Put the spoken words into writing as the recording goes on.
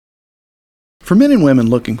For men and women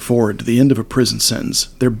looking forward to the end of a prison sentence,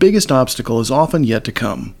 their biggest obstacle is often yet to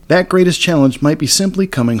come. That greatest challenge might be simply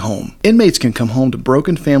coming home. Inmates can come home to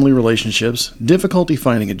broken family relationships, difficulty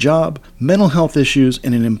finding a job, mental health issues,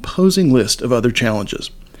 and an imposing list of other challenges.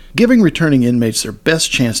 Giving returning inmates their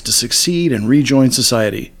best chance to succeed and rejoin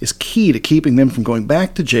society is key to keeping them from going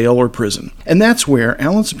back to jail or prison. And that's where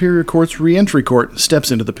Allen Superior Court's Reentry Court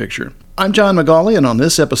steps into the picture. I'm John McGauley, and on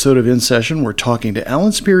this episode of In Session, we're talking to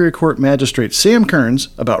Allen Superior Court Magistrate Sam Kearns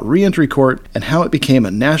about Reentry Court and how it became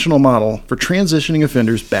a national model for transitioning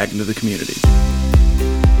offenders back into the community.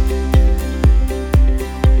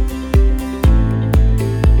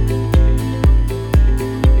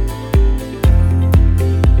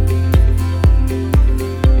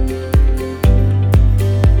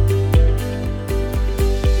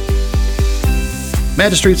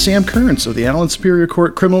 Magistrate Sam Kearns of the Allen Superior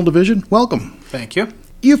Court Criminal Division, welcome. Thank you.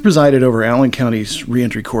 You've presided over Allen County's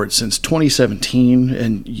Reentry Court since 2017,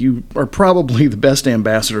 and you are probably the best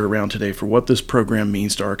ambassador around today for what this program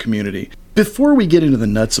means to our community. Before we get into the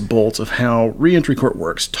nuts and bolts of how Reentry Court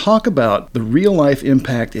works, talk about the real-life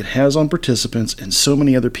impact it has on participants and so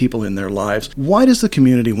many other people in their lives. Why does the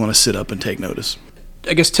community want to sit up and take notice?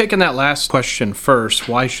 I guess taking that last question first,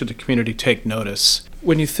 why should the community take notice?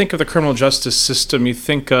 When you think of the criminal justice system, you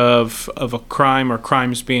think of a crime or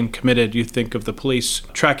crimes being committed. You think of the police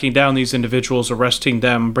tracking down these individuals, arresting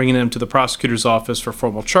them, bringing them to the prosecutor's office for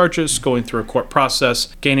formal charges, going through a court process,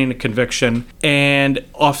 gaining a conviction, and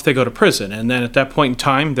off they go to prison. And then at that point in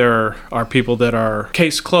time, there are people that are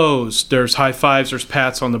case closed. There's high fives, there's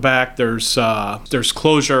pats on the back, there's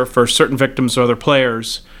closure for certain victims or other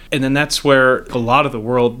players. And then that's where a lot of the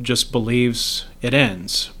world just believes it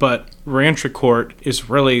ends. But Reentry Court is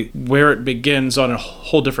really where it begins on a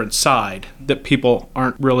whole different side that people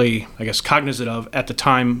aren't really, cognizant of at the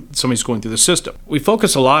time somebody's going through the system. We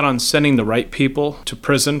focus a lot on sending the right people to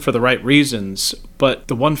prison for the right reasons, but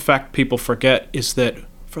the one fact people forget is that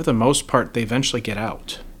for the most part, they eventually get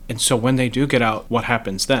out. And so when they do get out, what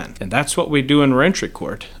happens then? And that's what we do in Reentry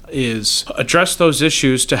Court, is address those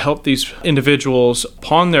issues to help these individuals,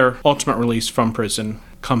 upon their ultimate release from prison,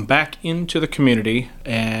 come back into the community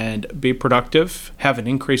and be productive, have an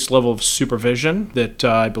increased level of supervision that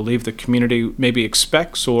I believe the community maybe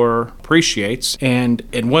expects or appreciates. And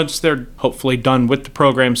once they're hopefully done with the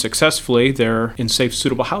program successfully, they're in safe,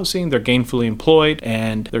 suitable housing, they're gainfully employed,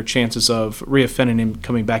 and their chances of reoffending and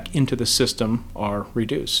coming back into the system are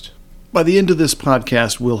reduced. By the end of this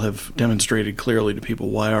podcast, we'll have demonstrated clearly to people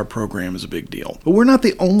why our program is a big deal. But we're not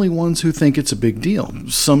the only ones who think it's a big deal.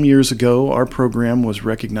 Some years ago, our program was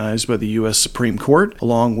recognized by the U.S. Supreme Court,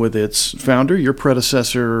 along with its founder, your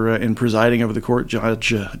predecessor in presiding over the court, Judge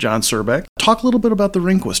John Surbeck. Talk a little bit about the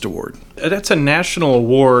Rehnquist Award. That's a national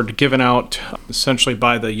award given out essentially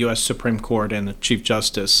by the U.S. Supreme Court and the Chief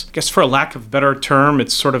Justice. I guess for a lack of a better term,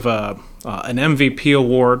 it's sort of an MVP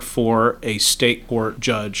award for a state court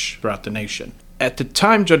judge throughout the nation. At the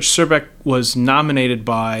time, Judge Surbeck was nominated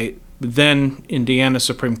by then Indiana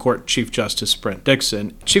Supreme Court Chief Justice Brent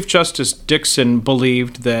Dixon. Chief Justice Dixon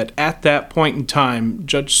believed that at that point in time,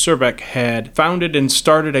 Judge Surbeck had founded and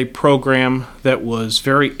started a program that was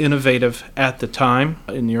very innovative at the time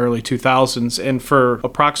in the early 2000s, and for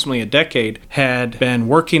approximately a decade had been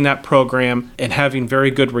working that program and having very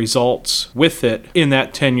good results with it in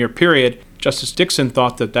that 10-year period. Justice Dixon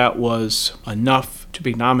thought that that was enough to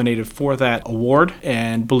be nominated for that award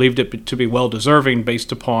and believed it to be well-deserving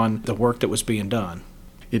based upon the work that was being done.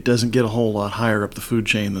 It doesn't get a whole lot higher up the food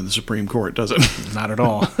chain than the Supreme Court, does it? Not at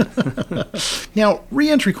all. Now,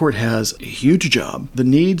 Reentry Court has a huge job. The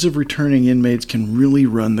needs of returning inmates can really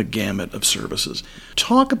run the gamut of services.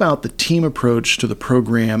 Talk about the team approach to the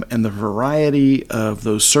program and the variety of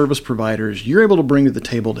those service providers you're able to bring to the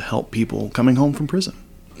table to help people coming home from prison.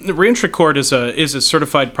 The Reentry Court is a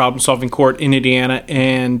certified problem-solving court in Indiana,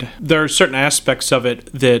 and there are certain aspects of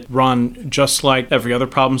it that run just like every other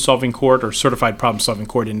problem-solving court or certified problem-solving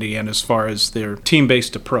court in Indiana as far as their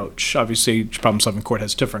team-based approach. Obviously, each problem-solving court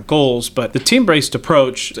has different goals, but the team-based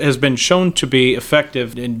approach has been shown to be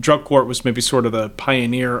effective, and drug court was maybe sort of the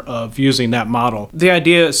pioneer of using that model. The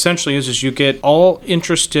idea essentially is you get all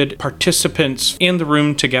interested participants in the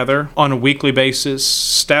room together on a weekly basis,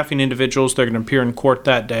 staffing individuals that are going to appear in court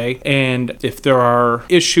that day. And if there are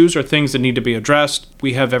issues or things that need to be addressed,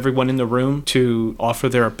 we have everyone in the room to offer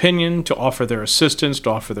their opinion, to offer their assistance,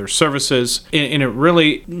 to offer their services. And it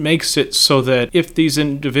really makes it so that if these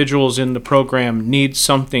individuals in the program need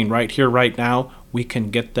something right here, right now, we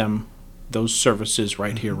can get them those services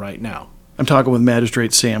right here, right now. I'm talking with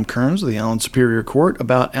Magistrate Sam Kearns of the Allen Superior Court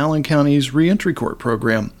about Allen County's Reentry Court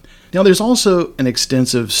program. Now, there's also an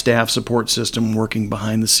extensive staff support system working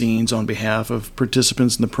behind the scenes on behalf of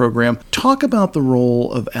participants in the program. Talk about the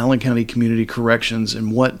role of Allen County Community Corrections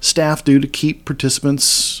and what staff do to keep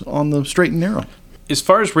participants on the straight and narrow. As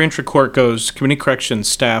far as reentry court goes, community corrections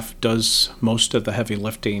staff does most of the heavy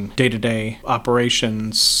lifting, day-to-day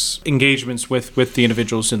operations, engagements with the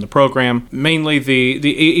individuals in the program. Mainly,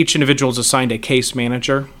 each individual is assigned a case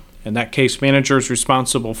manager, and that case manager is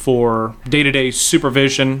responsible for day-to-day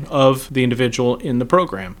supervision of the individual in the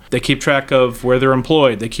program. They keep track of where they're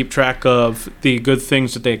employed. They keep track of the good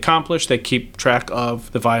things that they accomplish. They keep track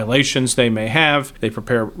of the violations they may have. They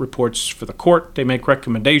prepare reports for the court. They make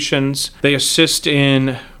recommendations. They assist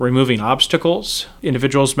in removing obstacles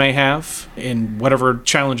individuals may have in whatever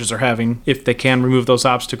challenges they're having. If they can remove those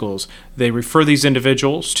obstacles, they refer these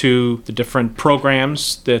individuals to the different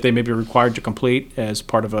programs that they may be required to complete as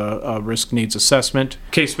part of a risk needs assessment.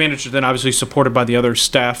 Case manager then obviously supported by the other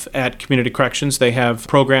staff at community corrections. They have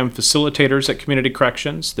program facilitators at community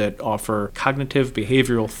corrections that offer cognitive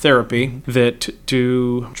behavioral therapy, that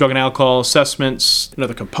do drug and alcohol assessments.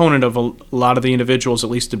 Another component of a lot of the individuals, at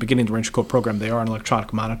least at the beginning of the reentry court program, they are on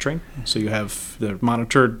electronic monitoring. So you have they're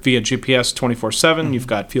monitored via GPS 24/7. You've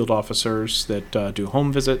got field officers that do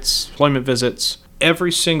home visits, employment visits.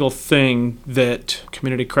 Every single thing that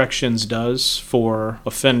community corrections does for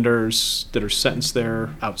offenders that are sentenced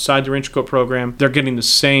there outside the reentry court program, they're getting the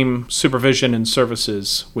same supervision and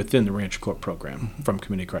services within the reentry court program from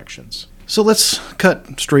community corrections. So let's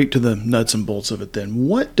cut straight to the nuts and bolts of it then.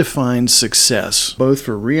 What defines success, both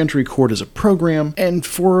for reentry court as a program and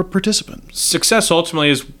for a participant? Success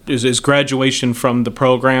ultimately is graduation from the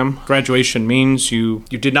program. Graduation means you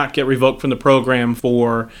did not get revoked from the program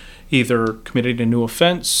for either committing a new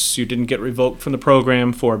offense, you didn't get revoked from the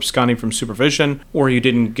program for absconding from supervision, or you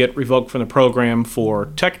didn't get revoked from the program for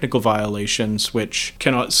technical violations, which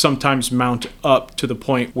can sometimes mount up to the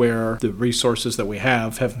point where the resources that we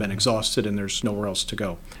have been exhausted and there's nowhere else to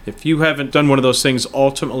go. If you haven't done one of those things,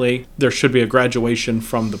 ultimately, there should be a graduation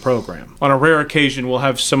from the program. On a rare occasion, we'll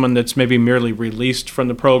have someone that's maybe merely released from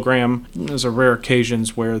the program. There's a rare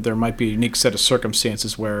occasions where there might be a unique set of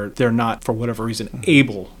circumstances where they're not, for whatever reason,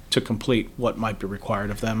 able to complete what might be required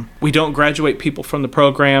of them. We don't graduate people from the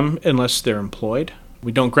program unless they're employed.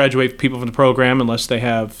 We don't graduate people from the program unless they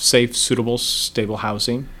have safe, suitable, stable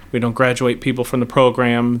housing. We don't graduate people from the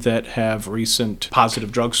program that have recent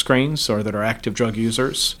positive drug screens or that are active drug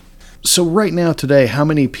users. So right now today, how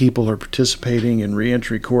many people are participating in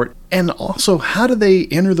reentry court? And also, how do they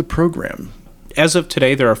enter the program? As of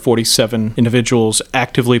today, there are 47 individuals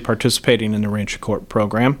actively participating in the reentry court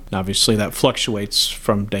program. Obviously, that fluctuates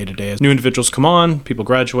from day to day. As new individuals come on, people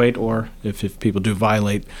graduate, or if people do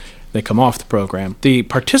violate, they come off the program. The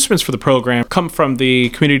participants for the program come from the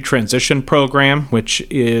Community Transition Program, which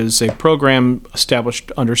is a program established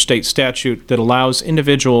under state statute that allows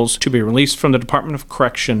individuals to be released from the Department of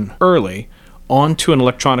Correction early onto an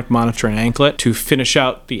electronic monitoring anklet to finish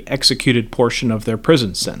out the executed portion of their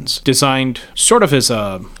prison sentence. Designed sort of as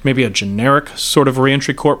maybe a generic sort of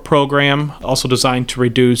reentry court program, also designed to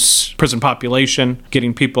reduce prison population,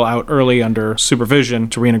 getting people out early under supervision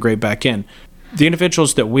to reintegrate back in. The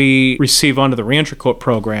individuals that we receive onto the reentry court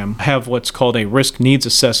program have what's called a risk needs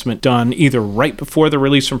assessment done either right before they're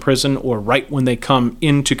released from prison or right when they come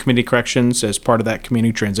into community corrections as part of that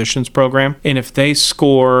community transitions program. And if they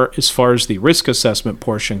score, as far as the risk assessment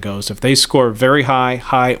portion goes, if they score very high,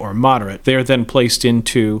 high, or moderate, they are then placed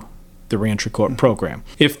into the reentry court program.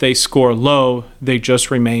 If they score low, they just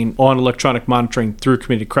remain on electronic monitoring through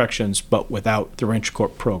community corrections, but without the reentry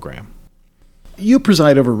court program. You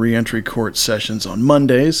preside over reentry court sessions on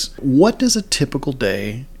Mondays. What does a typical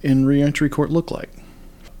day in reentry court look like?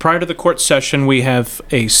 Prior to the court session, we have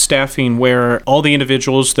a staffing where all the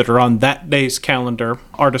individuals that are on that day's calendar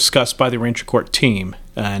are discussed by the reentry court team.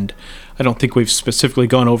 And I don't think we've specifically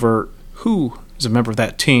gone over who is a member of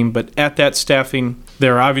that team, but at that staffing,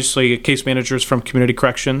 there are obviously case managers from community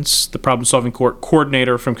corrections. The problem-solving court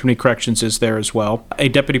coordinator from community corrections is there as well. A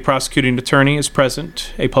deputy prosecuting attorney is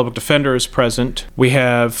present. A public defender is present. We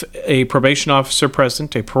have a probation officer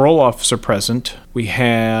present, a parole officer present. We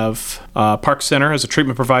have Park Center as a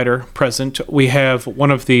treatment provider present. We have one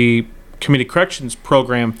of the community corrections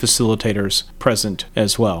program facilitators present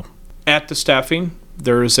as well. At the staffing,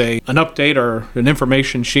 there is an update or an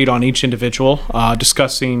information sheet on each individual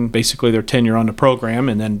discussing basically their tenure on the program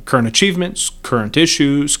and then current achievements, current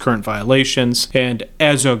issues, current violations. And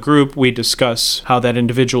as a group, we discuss how that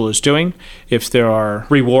individual is doing. If there are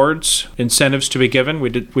rewards, incentives to be given, we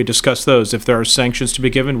discuss those. If there are sanctions to be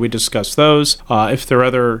given, we discuss those. If there are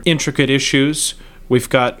other intricate issues, we've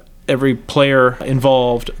got every player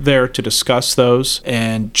involved there to discuss those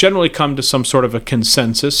and generally come to some sort of a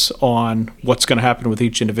consensus on what's going to happen with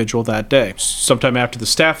each individual that day. Sometime after the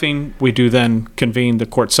staffing, we do then convene the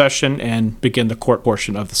court session and begin the court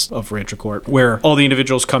portion of reentry court, where all the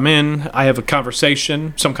individuals come in. I have a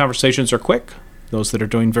conversation. Some conversations are quick, those that are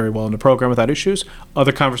doing very well in the program without issues.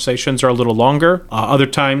 Other conversations are a little longer. Other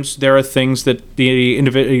times there are things that the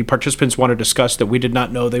individual participants want to discuss that we did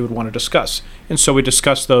not know they would want to discuss. And so we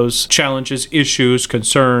discuss those challenges, issues,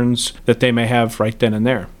 concerns that they may have right then and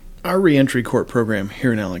there. Our reentry court program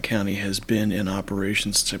here in Allen County has been in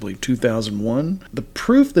operation since, I believe, 2001. The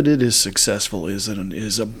proof that it is successful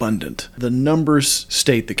is abundant. The numbers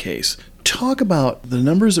state the case. Talk about the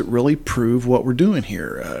numbers that really prove what we're doing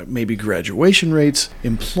here. Maybe graduation rates,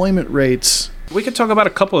 employment rates. We could talk about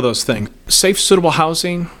a couple of those things. Safe, suitable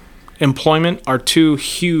housing, employment are two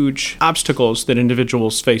huge obstacles that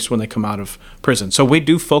individuals face when they come out of prison. So we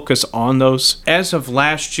do focus on those. As of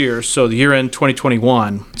last year, so the year end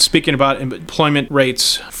 2021, speaking about employment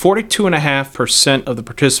rates, 42.5% of the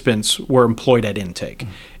participants were employed at intake.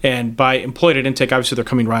 And by employed at intake, obviously they're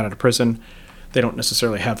coming right out of prison. They don't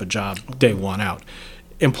necessarily have a job day one out.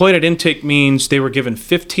 Employed at intake means they were given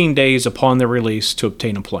 15 days upon their release to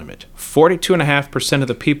obtain employment. 42.5% of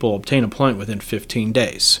the people obtain employment within 15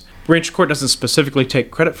 days. Reentry court doesn't specifically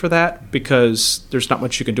take credit for that because there's not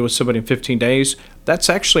much you can do with somebody in 15 days. That's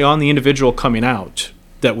actually on the individual coming out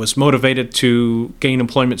that was motivated to gain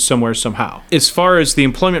employment somewhere, somehow. As far as the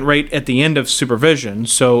employment rate at the end of supervision,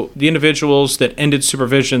 so the individuals that ended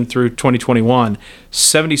supervision through 2021,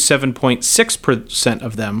 77.6%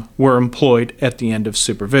 of them were employed at the end of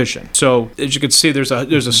supervision. So as you can see, there's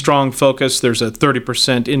a strong focus. There's a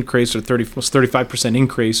 30% increase or 35%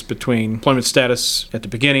 increase between employment status at the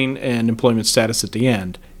beginning and employment status at the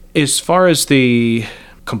end. As far as the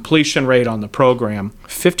completion rate on the program,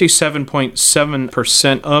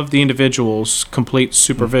 57.7% of the individuals complete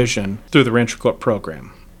supervision through the reentry court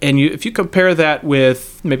program. And if you compare that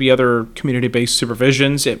with maybe other community-based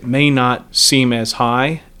supervisions, it may not seem as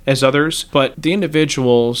high as others, but the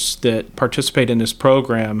individuals that participate in this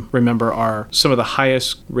program, remember, are some of the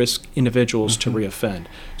highest risk individuals to reoffend.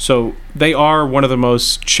 So they are one of the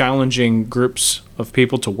most challenging groups of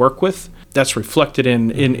people to work with. That's reflected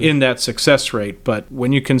in that success rate. But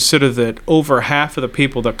when you consider that over half of the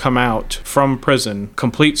people that come out from prison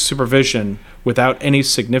complete supervision without any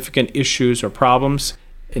significant issues or problems,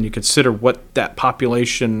 and you consider what that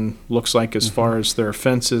population looks like as far as their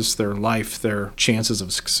offenses, their life, their chances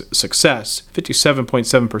of success,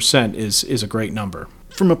 57.7% is a great number.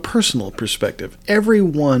 From a personal perspective, every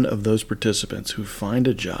one of those participants who find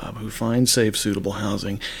a job, who find safe, suitable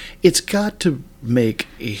housing, it's got to make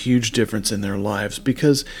a huge difference in their lives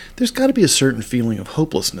because there's got to be a certain feeling of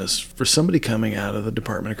hopelessness for somebody coming out of the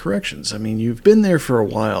Department of Corrections. I mean, you've been there for a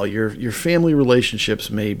while. Your family relationships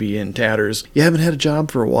may be in tatters. You haven't had a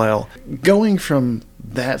job for a while. Going from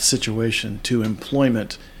that situation to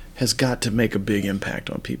employment has got to make a big impact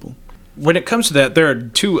on people. When it comes to that, there are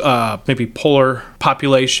two maybe polar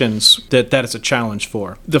populations that is a challenge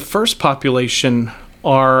for. The first population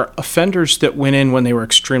are offenders that went in when they were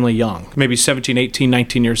extremely young, maybe 17, 18,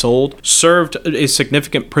 19 years old, served a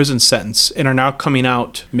significant prison sentence, and are now coming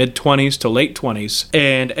out mid-20s to late 20s.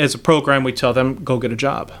 And as a program, we tell them, go get a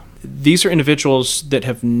job. These are individuals that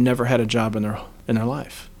have never had a job in their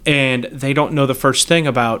life. And they don't know the first thing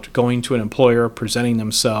about going to an employer, presenting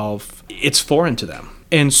themselves. It's foreign to them.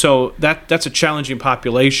 And so that's a challenging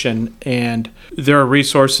population, and there are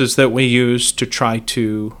resources that we use to try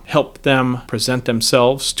to help them present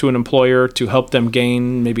themselves to an employer, to help them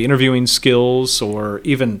gain maybe interviewing skills or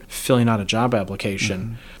even filling out a job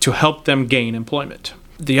application to help them gain employment.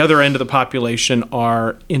 The other end of the population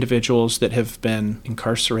are individuals that have been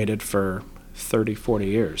incarcerated for 30, 40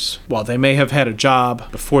 years. While they may have had a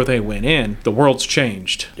job before they went in, the world's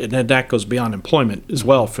changed. And that goes beyond employment as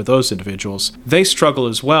well for those individuals. They struggle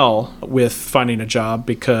as well with finding a job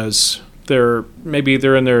because they're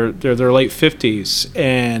in their late 50s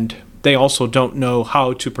and they also don't know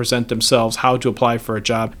how to present themselves, how to apply for a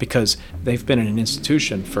job because they've been in an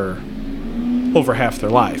institution for over half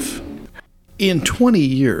their life. In 20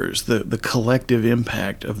 years, the collective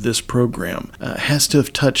impact of this program has to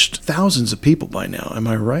have touched thousands of people by now. Am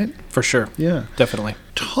I right? For sure. Yeah. Definitely.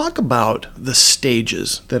 Talk about the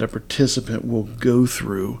stages that a participant will go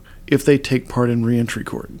through if they take part in reentry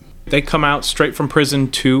court. They come out straight from prison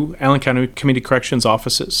to Allen County Community Corrections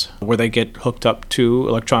offices where they get hooked up to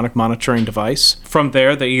electronic monitoring device. From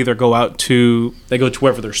there, they either go to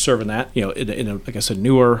wherever they're serving that. In a, I guess, a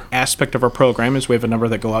newer aspect of our program is we have a number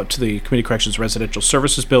that go out to the Community Corrections Residential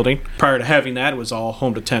Services Building. Prior to having that, it was all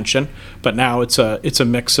home detention, but now it's a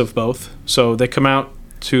mix of both. So they come out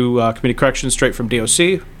to Community Corrections straight from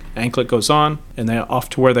DOC. Anklet goes on, and they're off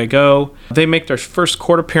to where they go. They make their first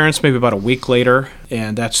court appearance maybe about a week later,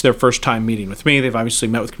 and that's their first time meeting with me. They've obviously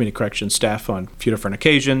met with community corrections staff on a few different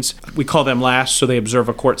occasions. We call them last, so they observe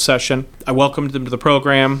a court session. I welcomed them to the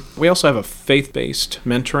program. We also have a faith-based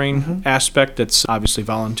mentoring aspect that's obviously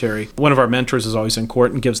voluntary. One of our mentors is always in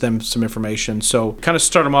court and gives them some information. So kind of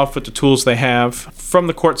start them off with the tools they have. From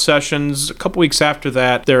the court sessions, a couple weeks after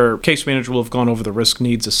that, their case manager will have gone over the risk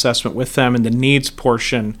needs assessment with them, and the needs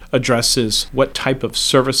portion addresses what type of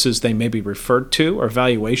services they may be referred to or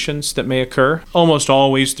evaluations that may occur. Almost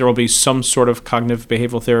always there will be some sort of cognitive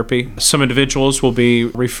behavioral therapy. Some individuals will be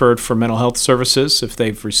referred for mental health services if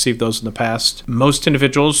they've received those in the past. Most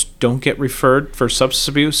individuals don't get referred for substance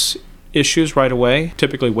abuse issues right away.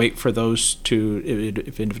 Typically wait for those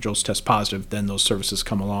if individuals test positive, then those services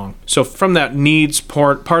come along. So from that needs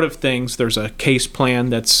part of things, there's a case plan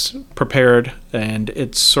that's prepared, and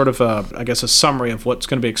it's sort of a summary of what's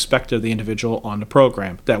going to be expected of the individual on the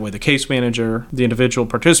program. That way the case manager, the individual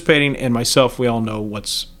participating, and myself, we all know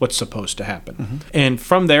what's supposed to happen. And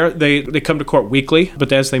from there, they come to court weekly,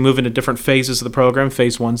 but as they move into different phases of the program,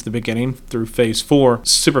 phase 1's the beginning through phase 4,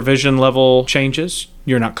 supervision level changes.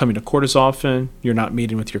 You're not coming to court as often. You're not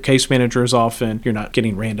meeting with your case manager as often. You're not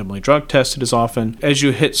getting randomly drug tested as often. As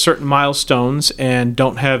you hit certain milestones and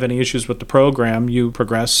don't have any issues with the program, you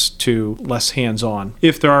progress to less hands-on.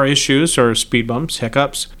 If there are issues or speed bumps,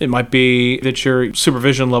 hiccups, it might be that your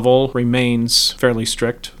supervision level remains fairly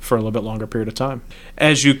strict for a little bit longer period of time.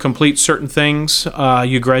 As you complete certain things,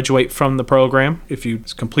 you graduate from the program. If you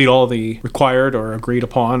complete all the required or agreed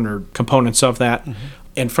upon or components of that,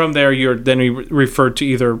 and from there, you're then referred to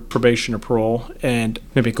either probation or parole. And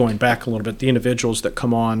maybe going back a little bit, the individuals that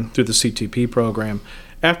come on through the CTP program,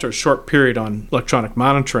 after a short period on electronic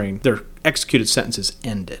monitoring, their executed sentences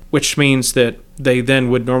ended, which means that they then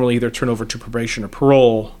would normally either turn over to probation or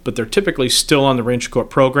parole, but they're typically still on the range court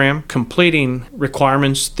program, completing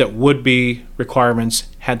requirements that would be requirements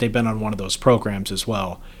had they been on one of those programs as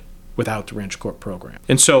well, without the range court program.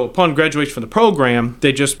 And so upon graduation from the program,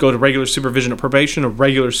 they just go to regular supervision at probation or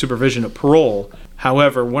regular supervision at parole.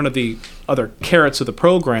 However, one of the other carrots of the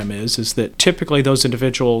program is that typically those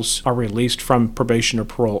individuals are released from probation or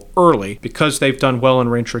parole early because they've done well in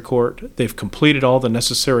range court, they've completed all the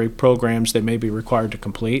necessary programs they may be required to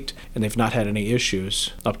complete, and they've not had any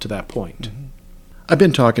issues up to that point. I've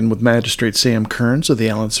been talking with Magistrate Sam Kearns of the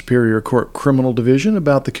Allen Superior Court Criminal Division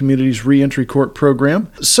about the community's reentry court program.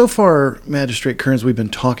 So far, Magistrate Kearns, we've been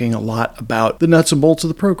talking a lot about the nuts and bolts of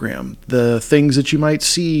the program, the things that you might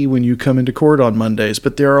see when you come into court on Mondays,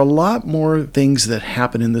 but there are a lot more things that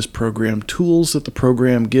happen in this program, tools that the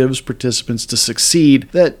program gives participants to succeed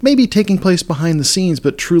that may be taking place behind the scenes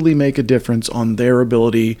but truly make a difference on their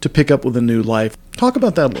ability to pick up with a new life. Talk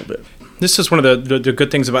about that a little bit. This is one of the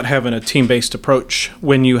good things about having a team-based approach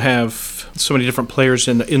when you have so many different players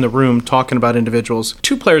in the room talking about individuals.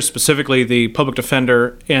 Two players specifically, the public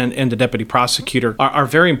defender and the deputy prosecutor, are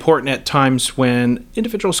very important at times when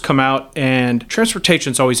individuals come out, and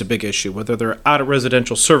transportation is always a big issue, whether they're out at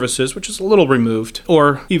residential services, which is a little removed,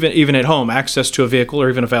 or even at home, access to a vehicle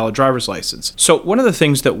or even a valid driver's license. So one of the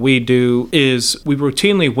things that we do is we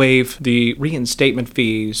routinely waive the reinstatement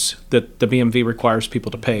fees that the BMV requires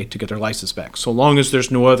people to pay to get their license back, so long as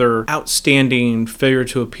there's no other outstanding failure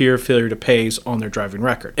to appear, failure to pays on their driving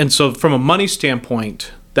record. And so from a money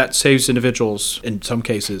standpoint, that saves individuals, in some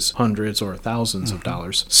cases, hundreds or thousands of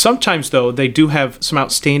dollars. Sometimes, though, they do have some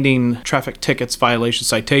outstanding traffic tickets, violation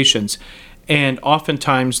citations, and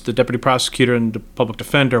oftentimes the deputy prosecutor and the public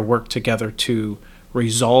defender work together to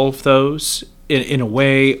resolve those in a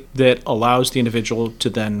way that allows the individual to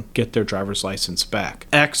then get their driver's license back.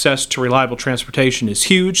 Access to reliable transportation is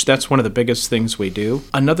huge. That's one of the biggest things we do.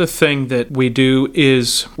 Another thing that we do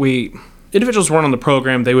is individuals weren't on the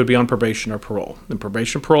program, they would be on probation or parole. And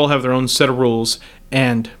probation and parole have their own set of rules,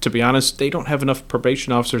 and to be honest, they don't have enough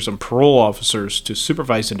probation officers and parole officers to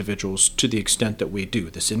supervise individuals to the extent that we do,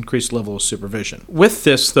 this increased level of supervision. With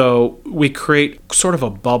this, though, we create sort of a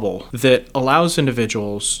bubble that allows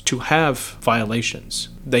individuals to have violations.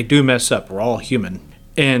 They do mess up, we're all human,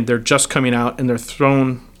 and they're just coming out and they're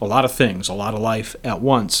thrown a lot of things, a lot of life at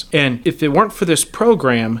once. And if it weren't for this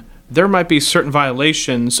program, there might be certain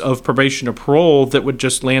violations of probation or parole that would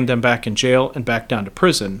just land them back in jail and back down to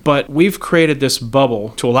prison. But we've created this bubble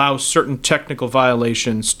to allow certain technical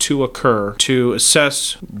violations to occur, to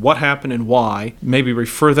assess what happened and why, maybe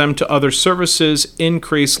refer them to other services,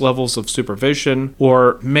 increase levels of supervision,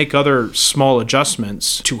 or make other small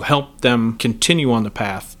adjustments to help them continue on the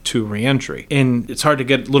path to reentry. And it's hard to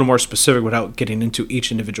get a little more specific without getting into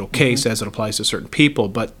each individual case as it applies to certain people,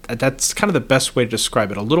 but that's kind of the best way to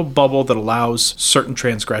describe it. A little bubble that allows certain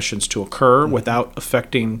transgressions to occur without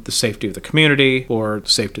affecting the safety of the community or the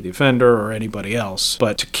safety of the offender or anybody else,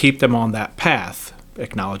 but to keep them on that path,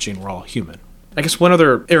 acknowledging we're all human. I guess one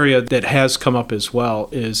other area that has come up as well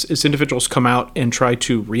is individuals come out and try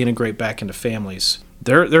to reintegrate back into families.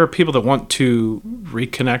 There are people that want to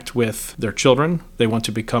reconnect with their children. They want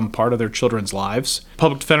to become part of their children's lives.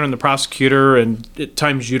 Public defender and the prosecutor, and at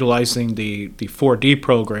times utilizing the 4D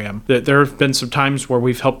program, that there have been some times where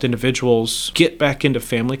we've helped individuals get back into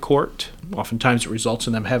family court. Oftentimes it results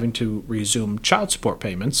in them having to resume child support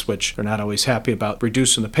payments, which they're not always happy about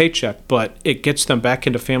reducing the paycheck, but it gets them back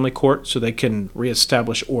into family court so they can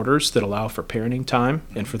reestablish orders that allow for parenting time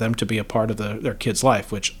and for them to be a part of their kid's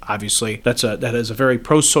life, which obviously that is a very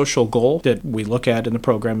pro-social goal that we look at in the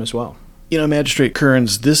program as well. You know, Magistrate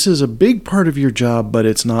Kearns, this is a big part of your job, but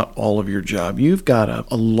it's not all of your job. You've got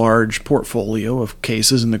a large portfolio of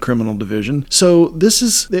cases in the criminal division. So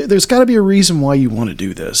there's got to be a reason why you want to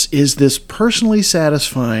do this. Is this personally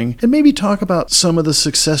satisfying? And maybe talk about some of the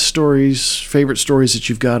success stories, favorite stories that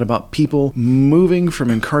you've got about people moving from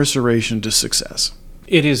incarceration to success.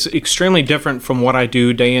 It is extremely different from what I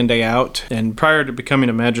do day in, day out. And prior to becoming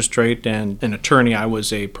a magistrate and an attorney, I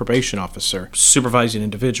was a probation officer supervising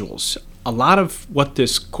individuals. A lot of what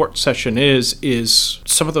this court session is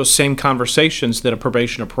some of those same conversations that a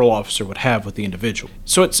probation or parole officer would have with the individual.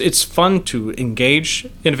 So it's fun to engage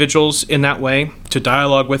individuals in that way, to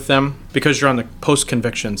dialogue with them, because you're on the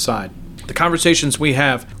post-conviction side. The conversations we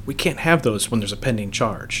can't have those when there's a pending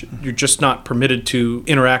charge. You're just not permitted to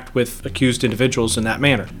interact with accused individuals in that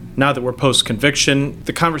manner. Now that we're post-conviction,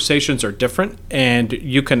 the conversations are different, and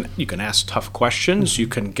you can ask tough questions. You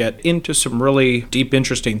can get into some really deep,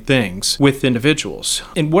 interesting things with individuals.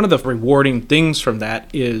 And one of the rewarding things from that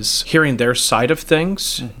is hearing their side of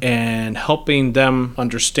things and helping them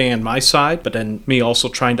understand my side, but then me also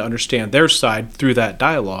trying to understand their side through that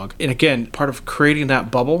dialogue. And again, part of creating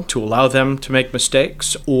that bubble to allow them to make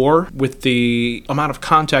mistakes, or with the amount of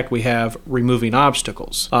contact we have, removing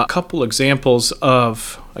obstacles. A couple examples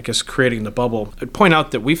of, I guess, creating the bubble. I'd point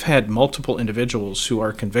out that we've had multiple individuals who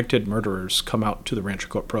are convicted murderers come out to the Rancher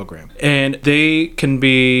Court program. And they can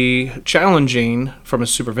be challenging from a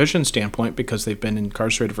supervision standpoint because they've been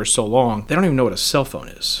incarcerated for so long. They don't even know what a cell phone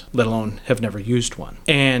is, let alone have never used one.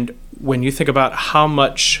 And when you think about how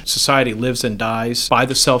much society lives and dies by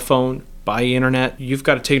the cell phone, by internet, you've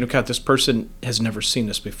got to take into account this person has never seen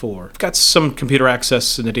this before. We've got some computer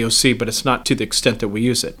access in the DOC, but it's not to the extent that we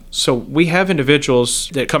use it. So we have individuals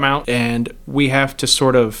that come out and we have to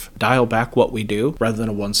sort of dial back what we do rather than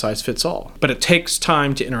a one-size-fits-all. But it takes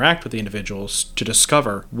time to interact with the individuals to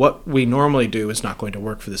discover what we normally do is not going to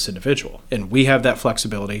work for this individual. And we have that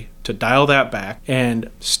flexibility to dial that back, and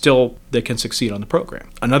still they can succeed on the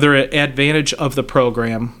program. Another advantage of the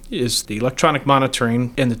program is the electronic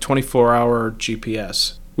monitoring and the 24-hour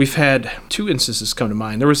GPS. We've had two instances come to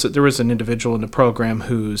mind. There was an individual in the program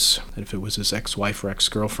whose, if it was his ex-wife or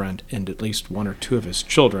ex-girlfriend, and at least one or two of his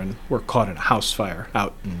children were caught in a house fire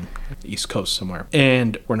out in the East Coast somewhere,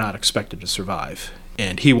 and were not expected to survive.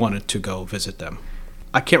 And he wanted to go visit them.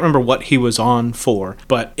 I can't remember what he was on for,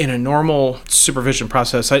 but in a normal supervision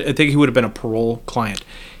process, I think he would have been a parole client.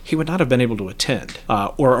 He would not have been able to attend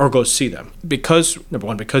or go see them because, number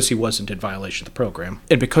one, because he wasn't in violation of the program,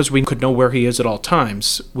 and because we could know where he is at all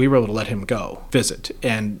times, we were able to let him go visit.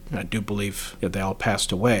 And I do believe they all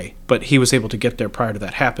passed away, but he was able to get there prior to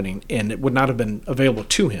that happening, and it would not have been available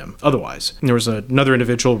to him otherwise. And there was another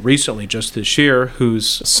individual recently, just this year,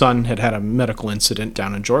 whose son had a medical incident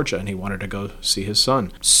down in Georgia, and he wanted to go see his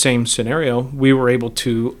son. Same scenario. We were able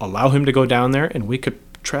to allow him to go down there, and we could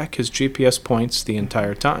track his GPS points the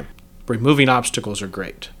entire time. Removing obstacles are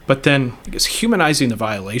great. But then, I guess, humanizing the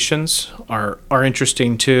violations are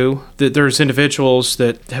interesting too. There's individuals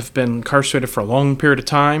that have been incarcerated for a long period of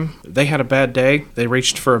time. They had a bad day. They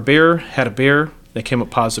reached for a beer, had a beer. They came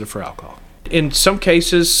up positive for alcohol. In some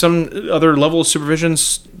cases, some other level of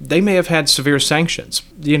supervisions, they may have had severe sanctions.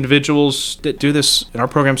 The individuals that do this in our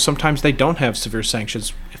program, sometimes they don't have severe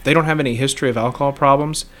sanctions. If they don't have any history of alcohol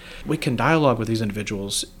problems, we can dialogue with these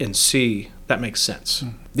individuals and see that makes sense.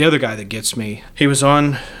 The other guy that gets me, he was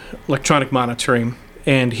on electronic monitoring,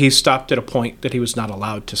 and he stopped at a point that he was not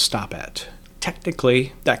allowed to stop at.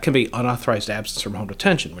 Technically, that can be unauthorized absence from home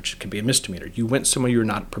detention, which can be a misdemeanor. You went somewhere you're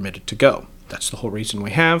not permitted to go. That's the whole reason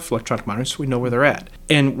we have electronic monitoring, so we know where they're at.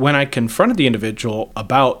 And when I confronted the individual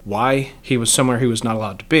about why he was somewhere he was not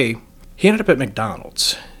allowed to be, he ended up at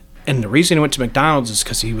McDonald's. And the reason he went to McDonald's is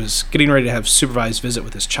because he was getting ready to have a supervised visit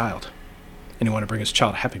with his child, and he wanted to bring his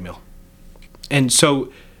child a Happy Meal. And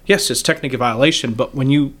so, yes, it's technically a violation, but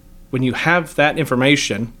when you have that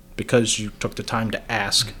information, because you took the time to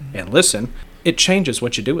ask and listen, it changes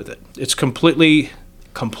what you do with it. It's completely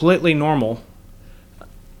normal.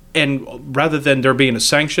 And rather than there being a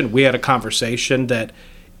sanction, we had a conversation that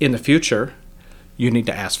in the future, you need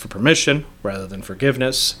to ask for permission rather than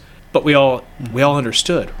forgiveness. But we all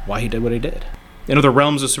understood why he did what he did. In other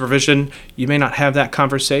realms of supervision, you may not have that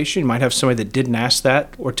conversation. You might have somebody that didn't ask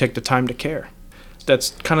that or take the time to care.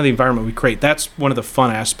 That's kind of the environment we create. That's one of the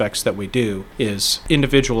fun aspects that we do, is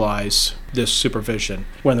individualize this supervision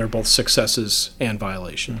when they're both successes and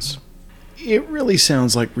violations. It really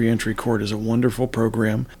sounds like Reentry Court is a wonderful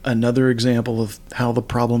program. Another example of how the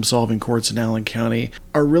problem-solving courts in Allen County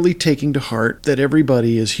are really taking to heart that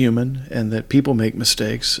everybody is human and that people make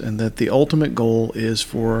mistakes and that the ultimate goal is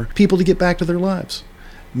for people to get back to their lives.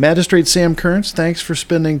 Magistrate Sam Kearns, thanks for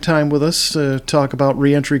spending time with us to talk about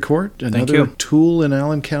Reentry Court, another tool in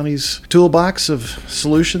Allen County's toolbox of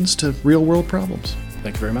solutions to real-world problems.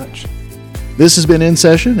 Thank you very much. This has been In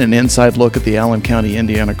Session, an inside look at the Allen County,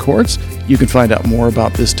 Indiana courts. You can find out more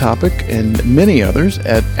about this topic and many others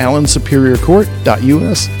at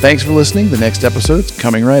allensuperiorcourt.us. Thanks for listening. The next episode's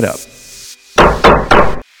coming right up.